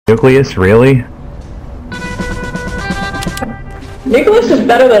Nucleus, really? Nucleus is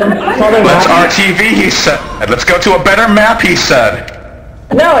better than Southern Let's Map. RTV, he said. Let's go to a better map, he said.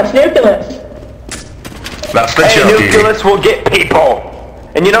 No, it's Nucleus. That's the Hey, joke, Nucleus will get people.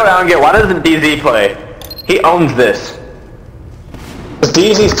 And you know what I don't get? Why doesn't DZ play? He owns this.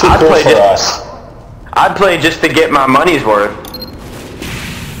 DZ's too cool for us. I'd play just to get my money's worth.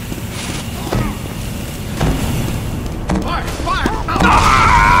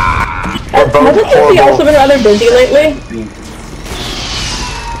 Hasn't DZ also been rather busy lately?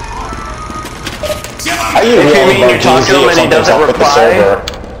 Are you If you really mean you talk to him and he doesn't reply?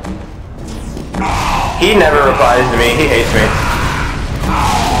 reply? He never replies to me. He hates me.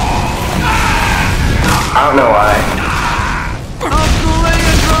 I don't know why.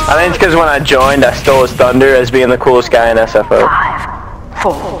 I think it's because when I joined, I stole his thunder as being the coolest guy in SFO. 5,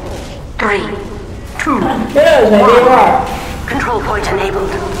 4, 3, 2, Yes, maybe you are. control point enabled.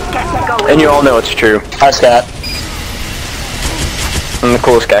 Get going. And you all know it's true. Hi, Scott. I'm the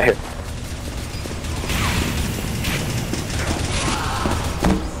coolest guy here.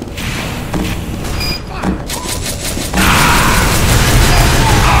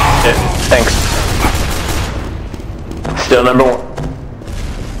 Yeah, thanks. Still number 1.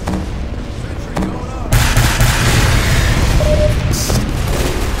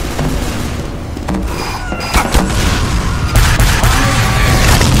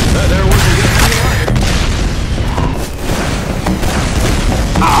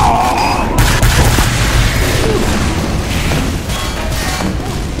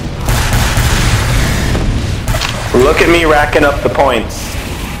 Look at me racking up the points.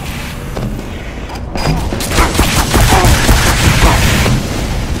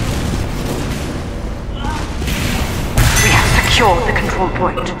 We have secured the control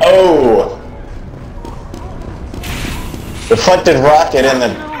point. Oh! Reflected rocket and the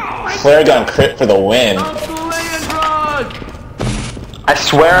flare gun crit for the win. I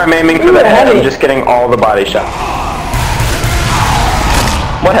swear I'm aiming for the head, I'm just getting all the body shots.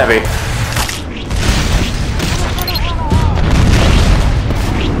 What heavy?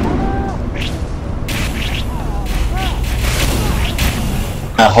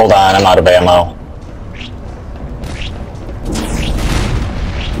 Hold on, I'm out of ammo.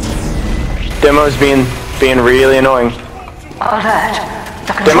 Demo's being really annoying. Alert.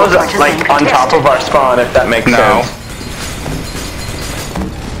 The control Demo's point is like being on top contested. of our spawn, if that makes No. sense.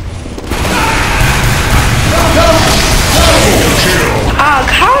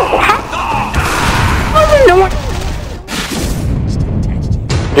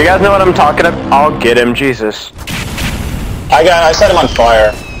 Do you guys know what I'm talking about? I'll get him, Jesus. I set him on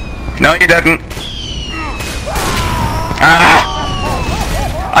fire. No, you didn't.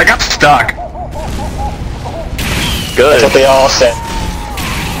 Ah! I got stuck. Good. That's what they all said.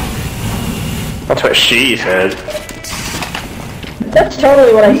 That's what she said. That's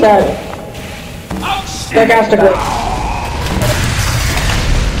totally what I said. Sarcastically.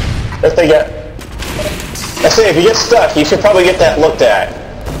 If they get... I say, if you get stuck, you should probably get that looked at.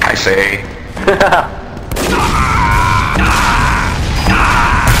 I say.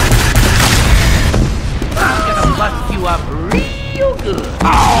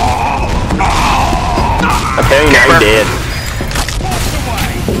 Okay, now you're dead.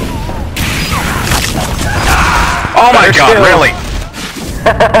 Oh my Better god, still. really?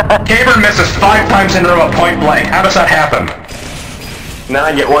 Caber misses 5 times in a row at point blank. How does that happen? Now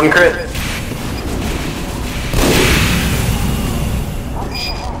I get 1 crit.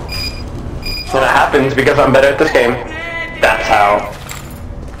 And it happens because I'm better at this game. That's how.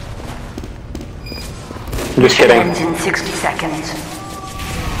 Just kidding. Ends in 60 seconds.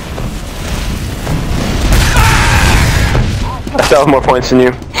 I still have more points than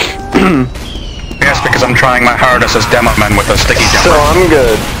you. Yes, because I'm trying my hardest as demo man with a sticky So jumper. I'm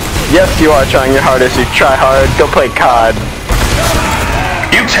good. Yes, you are trying your hardest. You try hard. Go play COD.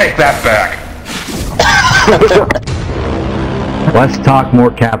 You take that back. Let's talk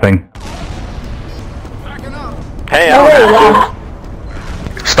more capping. Hey, Oh, wait, I'm wow.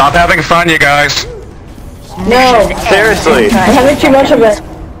 Stop having fun, you guys. No. seriously. I'm having too much of it.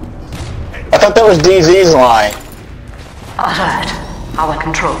 I thought that was DZ's line. Alert. Our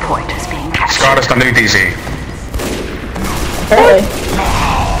control point is being captured. Scott is the new DZ.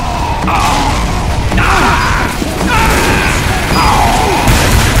 Apparently.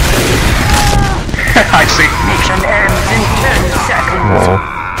 I see. Mission ends in 10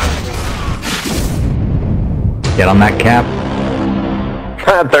 seconds. Get on that cap.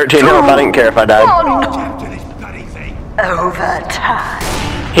 13 health. I didn't care if I died. Overtime.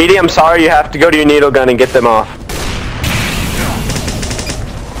 Heedy, I'm sorry. You have to go to your needle gun and get them off.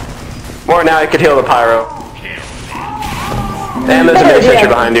 Or now I could heal the pyro. And there's a mini sentry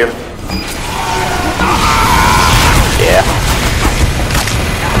behind you. Yeah.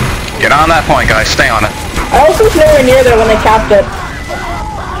 Get on that point, guys. Stay on it. I also was nowhere near there when they capped it.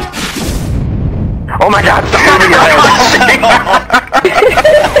 Oh my god, stop moving your head!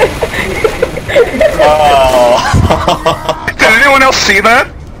 Oh. Did anyone else see that?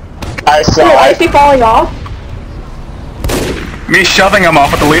 I saw Wait, why it. is he falling off? Me shoving him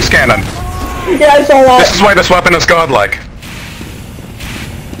off with the leaf cannon. Yeah, I saw that. This is why this weapon is godlike.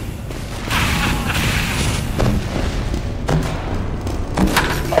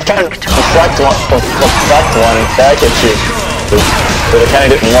 I'm trying to deflect one back at you. But it kinda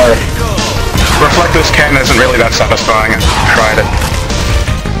didn't work. Reflector's cannon isn't really that satisfying. I tried it.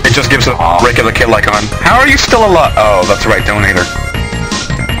 It just gives a regular kill icon. How are you still alive? Oh, that's right, donator.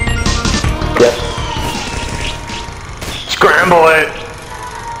 Yep. Scramble it!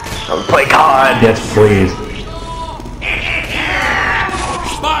 Play COD! Yes, please.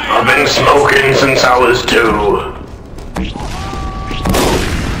 I've been smoking since I was 2.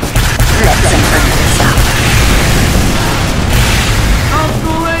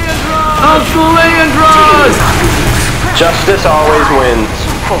 Justice always wins.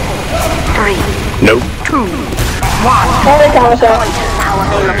 4, 3, Nope. 2, 1. Sorry, Kamasha. Now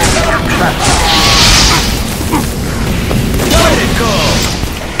available to capture.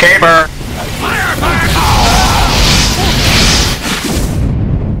 Caber!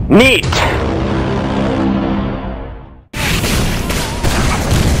 Neat!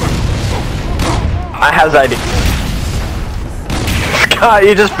 I has idea. Scott,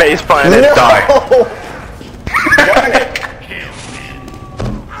 you just face planted. No! Die. Darn it!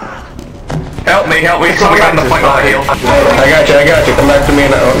 Help me, somebody on the point while I heal. I got you. Come back to me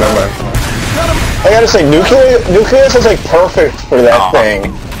and oh, never mind. I gotta say, Nucleus is like perfect for that thing.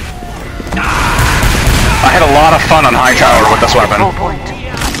 I had a lot of fun on high tower with this weapon. Control point.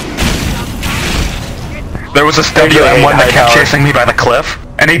 There was a WM1 that kept chasing me by the cliff,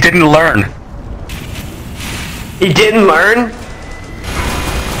 and he didn't learn. He didn't learn?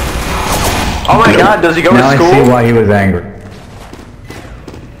 Oh my god, does he go Now to I school? see why he was angry.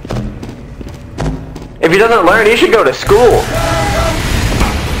 If he doesn't learn, he should go to school.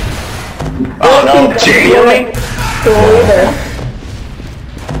 Oh no. Jamie? Cool either.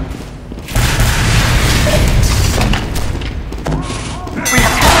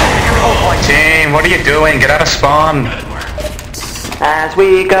 Team, what are you doing? Get out of spawn. As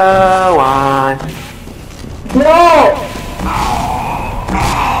we go on. No!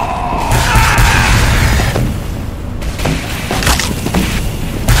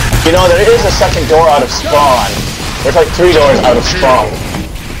 You know, there is a second door out of spawn. There's like 3 doors out of spawn.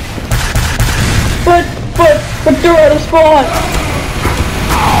 But they're out of spawn!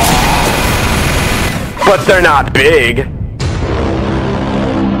 But they're not big.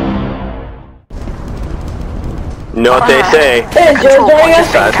 You know what they say? Hey, Joe, joining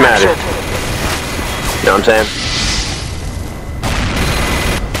us? Size matters. You know what I'm saying?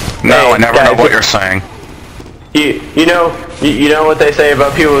 No, Hey, I never guys, know what you're saying. You know what they say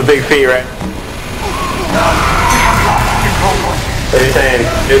about people with big feet, right? You're saying,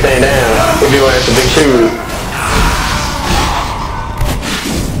 damn, if you wearing some big shoes.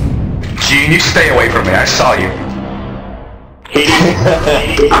 Gene, you stay away from me. I saw you.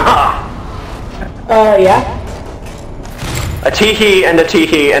 Yeah? A tee-hee and a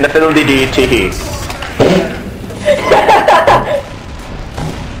tee-hee and a fiddle-dee-dee tee-hee.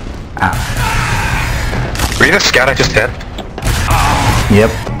 Were you the scout I just hit? Yep.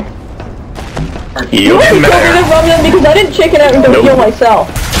 You You in told me there. this, Romulan, because I didn't chicken out and go heal myself.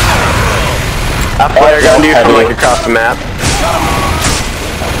 I flare gun you from like across the map.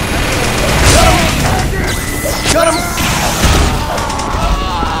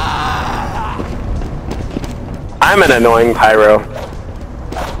 I'm an annoying pyro.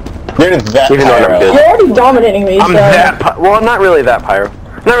 You're that Even though I'm pyro. good. You're already dominating me, I'm so... that well, not really that pyro.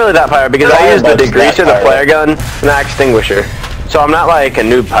 Not really that pyro because I use the But degreaser, that the flare gun, and the extinguisher. So I'm not like a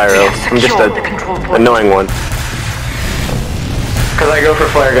noob pyro. I'm just Secure a the control point. annoying one. Because I go for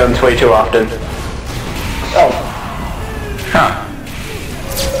flare guns way too often. Oh, Huh.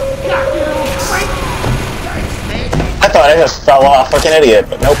 I thought I just fell off like an idiot,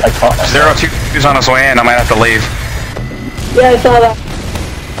 but nope, I caught myself. 02's on his way in. I might have to leave. Yeah, I saw that.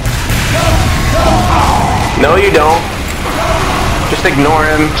 No, you don't. Just ignore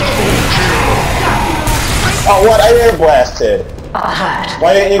him. Oh, what? I air blasted. Alert.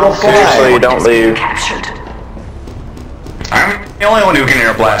 Why didn't you go Seriously, fly? don't leave. Captured. I'm the only one who can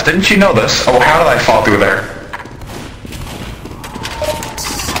air blast. Didn't you know this? Oh, how did I fall through there?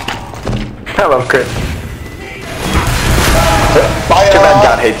 I love Chris. Fire! Too bad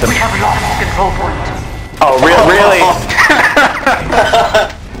God hates him. We have lost control point. Oh, really?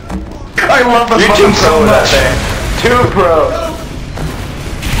 I love this You're too weapon so pro that much. thing. Too pro.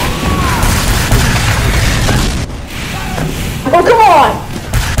 Oh, come on!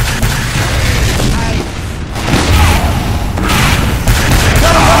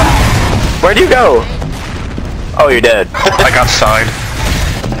 Where'd you go? Oh, you're dead. I got side.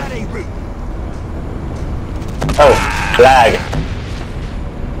 Oh, lag.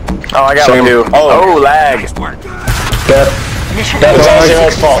 Oh, I got Same. one too. Oh. Oh, lag. Death. Mission That was all lag.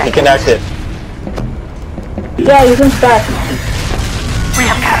 Zero's fault. He connected. Yeah, he's in back. We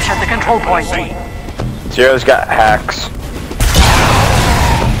have captured the control point. Zero's got hacks.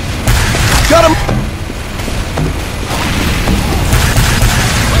 Got him!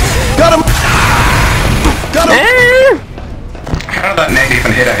 Got him! Got him! How did that nade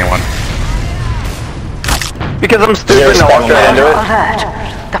even hit anyone? Because I'm stupid and I walked right into it.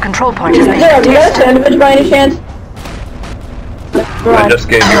 Alert. The control point is being Yeah, do you got a contested. sandwich by any chance? I just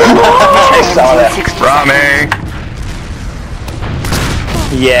gave you a I saw that. Rami!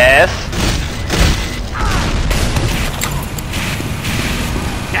 Yes.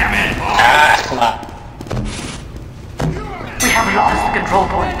 Ah, come on. We have lost the control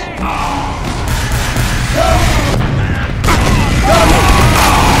point.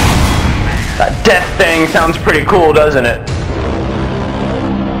 That death thing sounds pretty cool, doesn't it?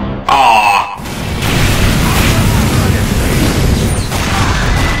 Aww.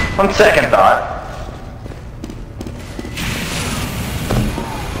 On second thought.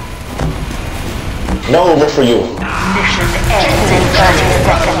 No over for you. Mission ends in 30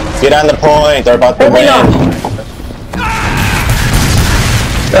 seconds. Get on the point. They're about to Hopefully not. win.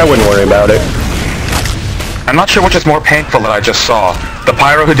 I wouldn't worry about it. I'm not sure which is more painful that I just saw. The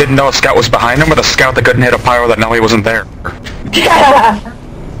pyro who didn't know a scout was behind him, or the scout that couldn't hit a pyro that know he wasn't there.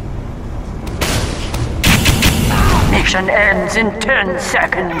 Mission ends in 10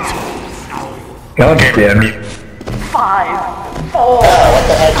 seconds. God damn you. 5, What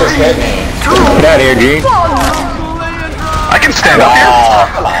the heck just hit me? Get out of here, G. I can stand up here.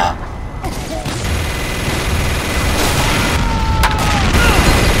 Oh, come on.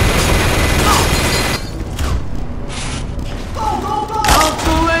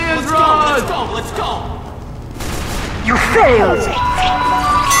 you failed.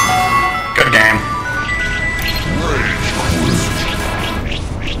 Good game.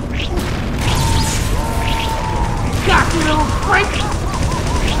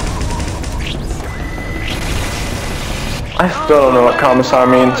 I still don't know what commissar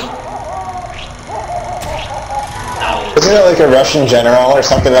means. Isn't it like a Russian general or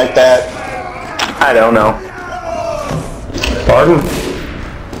something like that? I don't know. Pardon?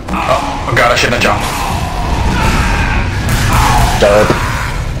 Oh god, I shouldn't have jumped. Derp.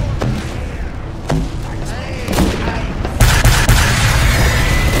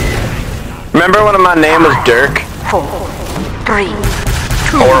 Remember when my name was Dirk? 4, 3,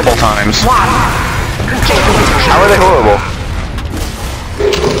 2, Horrible times. 1. How are they horrible?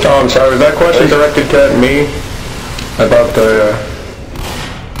 Oh, I'm sorry. Was that question directed to me? About the...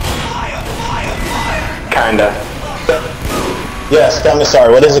 Kinda. Yes,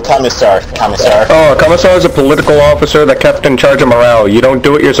 commissar. What is a commissar? Commissar. Oh, a commissar is a political officer that kept in charge of morale. You don't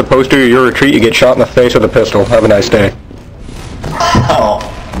do what you're supposed to, you retreat, you get shot in the face with a pistol. Have a nice day. Oh.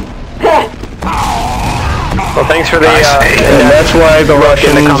 Well, thanks for the, And that's why the in the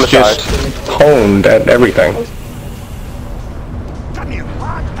Russians just honed at everything.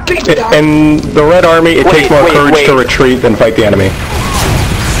 In the Red Army, it takes more courage to retreat than fight the enemy.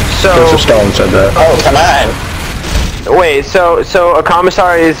 Joseph So, Stalin said that. Oh, come on. wait, so a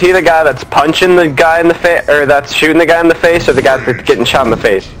commissar, is he the guy that's punching the guy in the face, or that's shooting the guy in the face, or the guy that's getting shot in the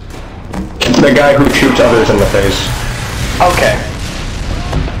face? The guy who shoots others in the face. Okay.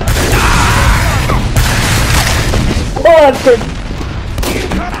 Oh, that's good.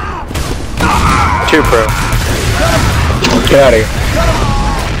 Too pro. Get out of here.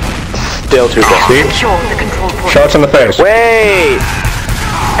 Still too pro. See? Secure the control point. Shots in the face. Wait!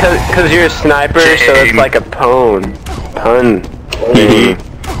 Cause you're a sniper, so it's like a pun.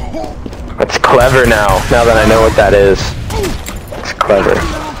 That's clever now that I know what that is. It's clever.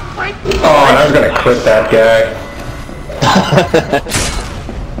 Oh, and I was gonna crit that guy.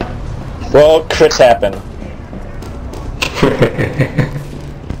 Well, crits happen.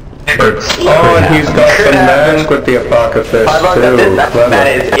 Oh, and he's got the mask with the Apocalypse too. That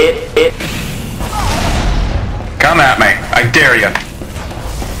is it. Come at me. I dare you.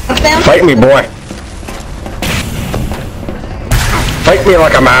 Fight me, boy. Fight me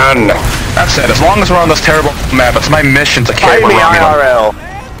like a man. That's it. As long as we're on this terrible map, it's my mission to Fight kill me Romulan. IRL.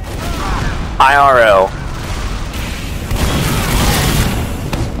 IRL.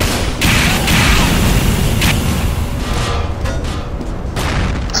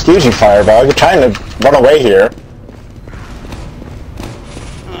 Excuse you, Fireball. You're trying to run away here.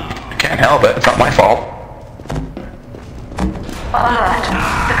 I can't help it. It's not my fault. Alert.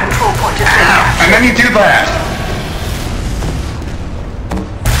 The control point is in. And then you do that.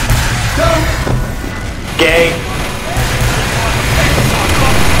 Gay.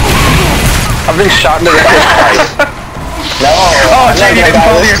 I've been shot in the record twice. No. Oh, Jane, you didn't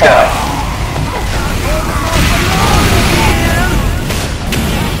pull your gun.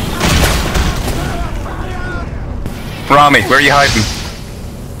 Rami, where are you hiding?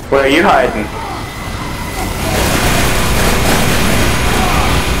 Where are you hiding?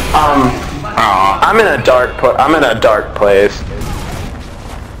 I'm in a dark place.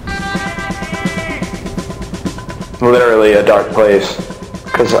 Literally a dark place.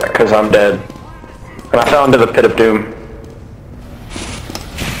 Cause I'm dead. And I fell into the pit of doom.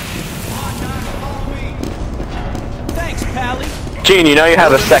 Thanks, Pally. Gene, you know you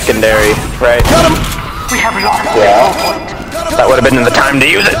have a secondary, right? We have lost the Yeah. control point. That would have been the time to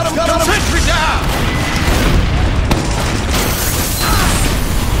use it. Sentry down.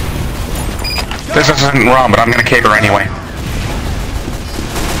 This isn't wrong, but I'm gonna caper anyway.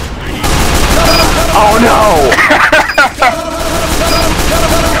 Oh no!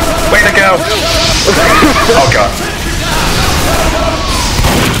 Way to go! Oh god.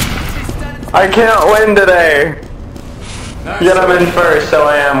 I can't win today. Yet I'm in first, so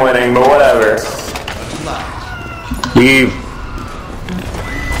I am winning, but whatever. Leave.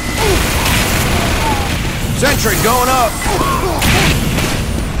 Sentry going up.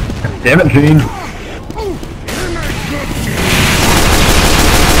 Damn it, Gene.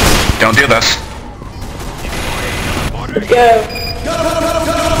 Don't do this. Let's go.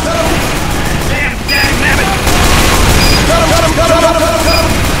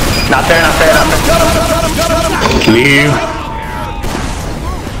 Not there, not there, not there. Leave.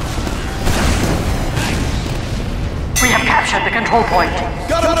 We have captured the control point.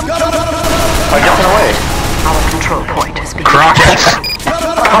 I'm jumping away. Our control point is being Crockett! The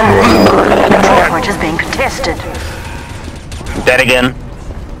control point is being contested. Dead again.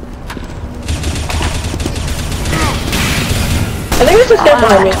 I think it's just dead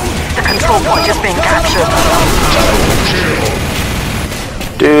behind me. The control point is being captured.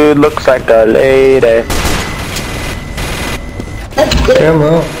 Dude looks like a lady. Come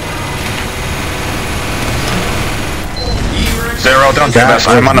on. Zero, don't do this.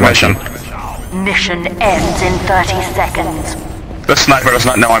 I'm on a mission. Mission ends in 30 seconds. The sniper does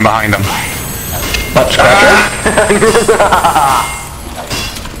not know I'm behind him. Butt scratcher.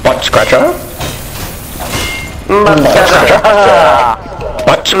 Butt scratcher.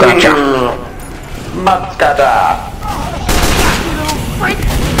 Butt scratcher. Butt scratcher.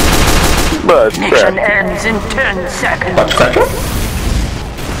 Mission ends in 10 seconds. Butt scratcher.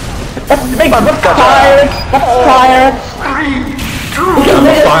 Big fire! Fire! 3, 2,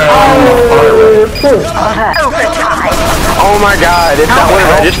 overtime. Oh my god, if that would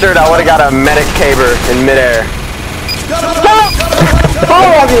have registered, I would have got a medic caber in midair.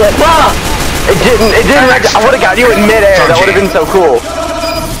 Fire everywhere! Wow! It didn't register. I would have got you in midair, that would have been so cool.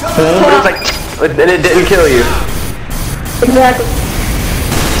 But it was like, and it didn't kill you. Exactly.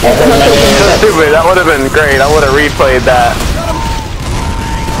 So stupid, that would have been great, I would have replayed that.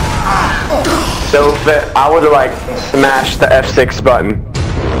 So I would have like smashed the F6 button.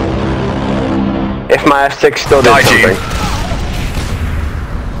 If my F6 still did something.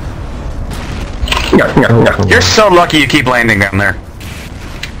 You're so lucky you keep landing down there.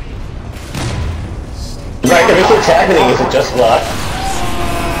 Like, if this keeps happening, is it just luck?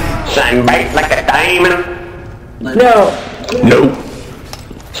 Shine bright like a diamond. No. No.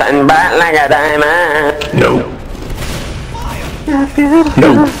 Shine bright like a diamond. No.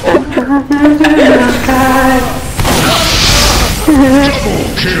 No.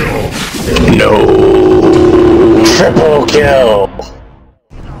 No. Triple kill.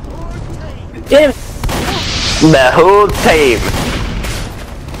 Damn. The whole team.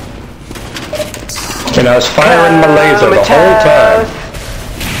 And I was firing my laser the whole time.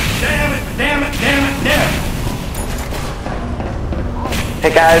 Damn it.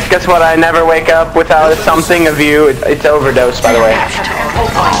 Hey guys, guess what? I never wake up without something of you. It's overdose, by the way.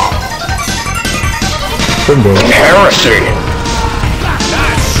 Heresy.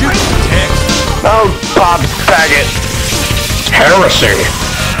 Oh, Bob faggot. Heresy.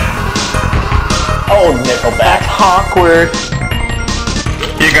 Oh, Nickelback. Awkward.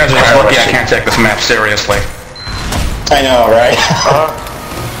 You guys are just lucky I can't take this map seriously. I know, right?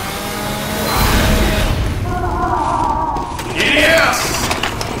 Yes!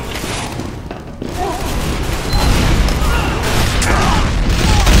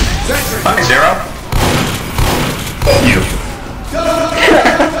 Hi, Zero. You.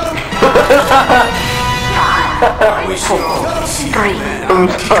 3, 2,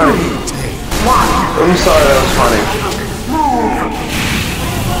 1. I'm sorry, that was funny.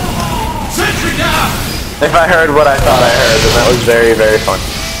 Sentry down! If I heard what I thought I heard, then that was very, very fun.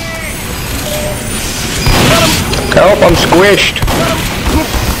 Help, I'm squished.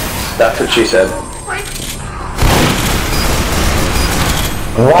 That's what she said.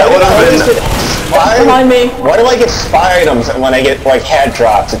 Why That would have been... Behind me. Why do I get spy items when I get, like, head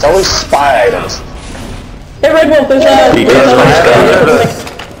drops? It's always spy items. Hey, Red Wolf, there's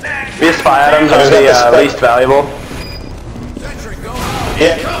These spy items are the least valuable.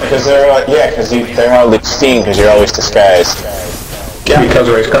 Yeah, because they're, they're always seen because you're always disguised. Yeah. Because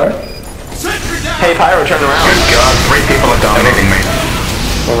of race car? Hey, Pyro, turn around. Good God, 3 people are dominating me.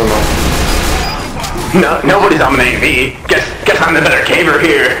 No, nobody's dominating me. Guess I'm the better caver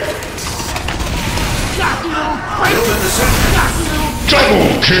here.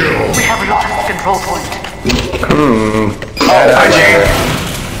 Double kill! We have lost control point. Hi, Jane.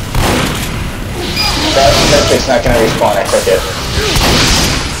 That thing's not gonna respawn, I took it.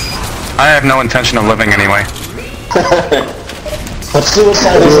 I have no intention of living anyway. But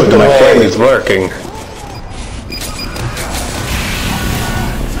suicide isn't the My friend way. is lurking.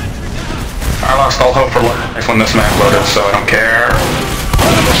 I lost all hope for life when this map loaded, so I don't care.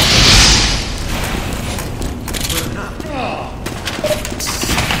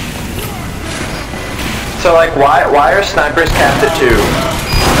 So, like, why are snipers capped at 2?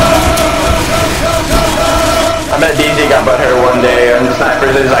 I bet DZ got butthurt one day, and the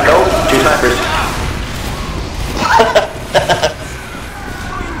snipers is like, oh, 2 snipers.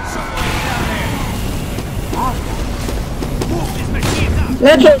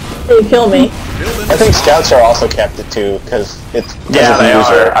 Naturally kill me. I think scouts are also kept at 2 because it's Yeah, they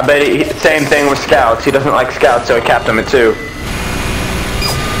user. are. I bet same thing with scouts. He doesn't like scouts, so he capped them at 2.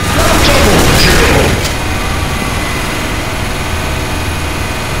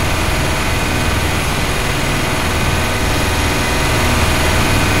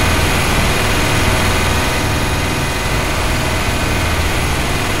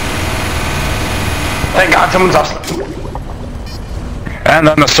 Thank God someone's off. And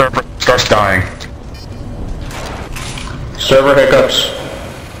then the server starts dying. Server hiccups.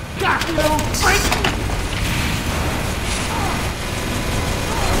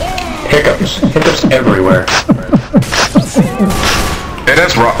 Hiccups everywhere. It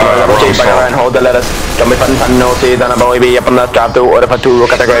is wrong. Hold the letters. Kami pantanno si dana boy be up on the top to or if I do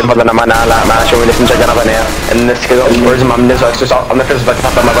category for the manala ma showing this in check up and this skill where's mom this is on the first but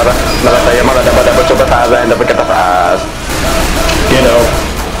my brother my mother but super fast and the bucket of fast. You know.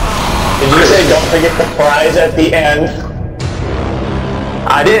 Did you say don't forget the prize at the end?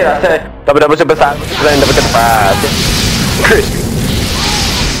 I did. I said double super fast and the bucket of fast. Crispy.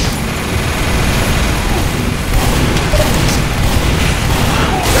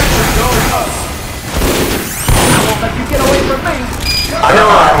 I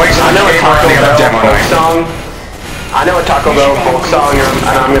know a Taco Bell folk song. I know a Taco Bell folk song,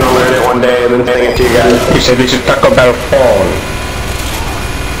 and I'm gonna learn it one day and then sing it to you guys. You said this is Taco Bell phone.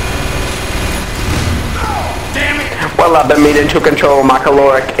 Well, I've been meaning to control my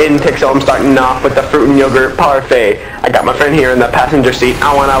caloric intake, so I'm starting off with the fruit and yogurt parfait. I got my friend here in the passenger seat.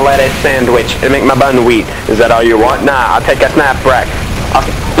 I want a lettuce sandwich and make my bun wheat. Is that all you want? Nah, I'll take a snack wrap.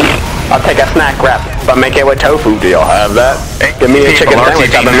 I'll take a snack wrap, but make it with tofu. Do y'all have that? Give me a chicken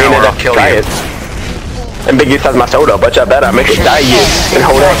sandwich. I've been meaning to try it. And Biggie says my soda, but you better make it diet and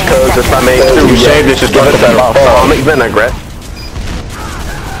hold it, cause if I make it, You say this is Taco Bell phone. balsamic vinaigrette.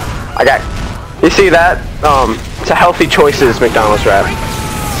 I got. You see that? It's a healthy choices McDonald's rap.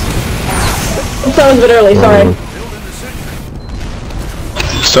 That was a bit early, sorry.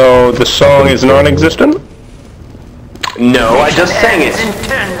 So the song is non-existent? No, I just sang it.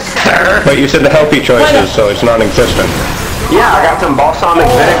 Sir. But you said the healthy choices, so it's non-existent. Yeah, I got some balsamic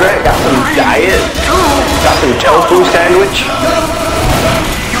vinaigrette, got some diet, got some tofu sandwich.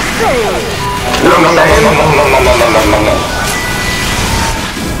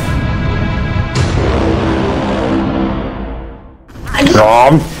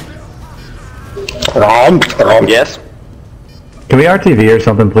 Yes? Can we RTV or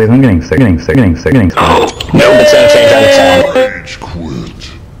something, please? I'm getting sick. Nope, it's gonna change on its own.